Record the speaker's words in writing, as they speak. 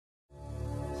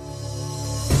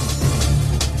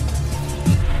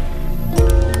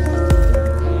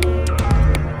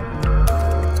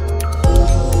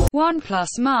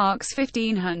OnePlus marks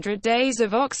 1500 days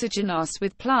of OxygenOS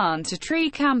with Plant a Tree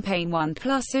campaign.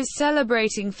 OnePlus is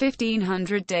celebrating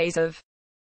 1500 days of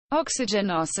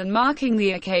OxygenOS and marking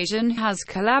the occasion has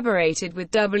collaborated with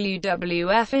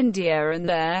WWF India and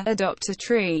their Adopt a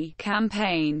Tree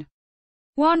campaign.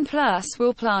 OnePlus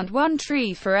will plant one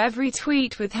tree for every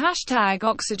tweet with hashtag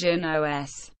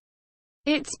OxygenOS.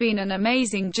 It's been an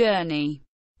amazing journey,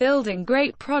 building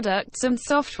great products and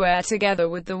software together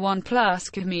with the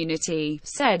OnePlus community,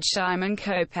 said Szymon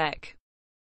Kopec,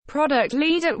 product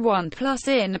lead at OnePlus,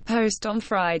 in a post on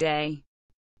Friday.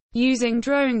 Using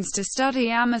drones to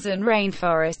study Amazon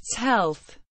rainforest's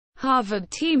health.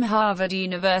 Harvard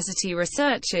University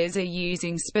researchers are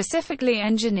using specifically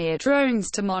engineered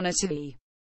drones to monitor the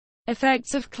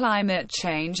effects of climate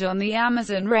change on the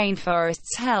Amazon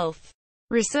rainforest's health.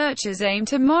 Researchers aim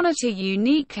to monitor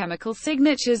unique chemical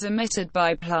signatures emitted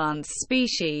by plant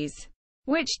species,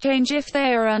 which change if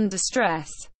they are under stress.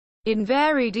 In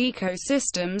varied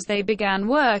ecosystems. They began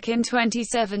work in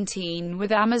 2017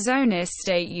 with Amazonas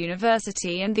State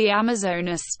University and the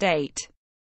Amazonas State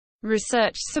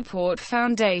Research Support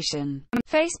Foundation.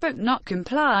 Facebook not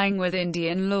complying with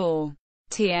Indian law.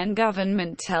 TN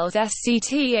government tells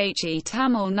SCTHE.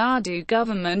 Tamil Nadu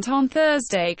government on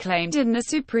Thursday claimed in the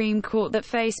Supreme Court that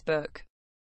Facebook,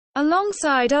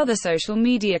 alongside other social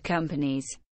media companies,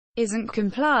 isn't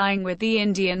complying with the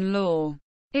Indian law.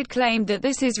 It claimed that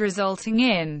this is resulting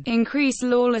in increased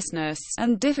lawlessness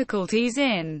and difficulties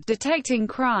in detecting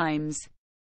crimes.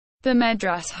 The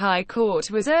Madras High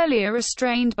Court was earlier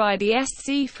restrained by the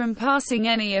SC from passing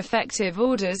any effective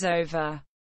orders over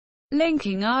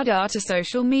linking Aadhaar to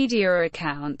social media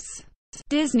accounts.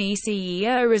 Disney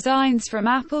CEO resigns from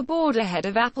Apple board ahead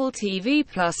of Apple TV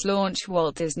Plus launch.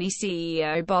 Walt Disney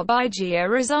CEO Bob Iger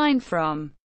resigned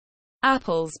from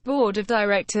Apple's board of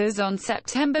directors on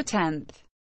September 10.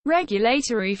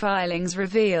 Regulatory filings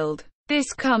revealed.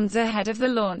 This comes ahead of the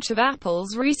launch of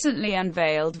Apple's recently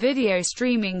unveiled video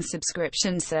streaming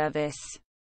subscription service,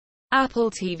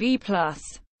 Apple TV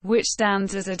Plus, which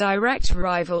stands as a direct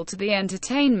rival to the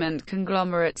entertainment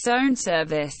conglomerate's own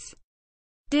service,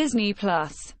 Disney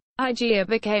Plus. Iger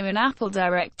became an Apple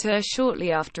director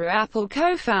shortly after Apple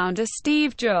co-founder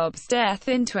Steve Jobs' death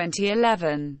in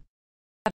 2011.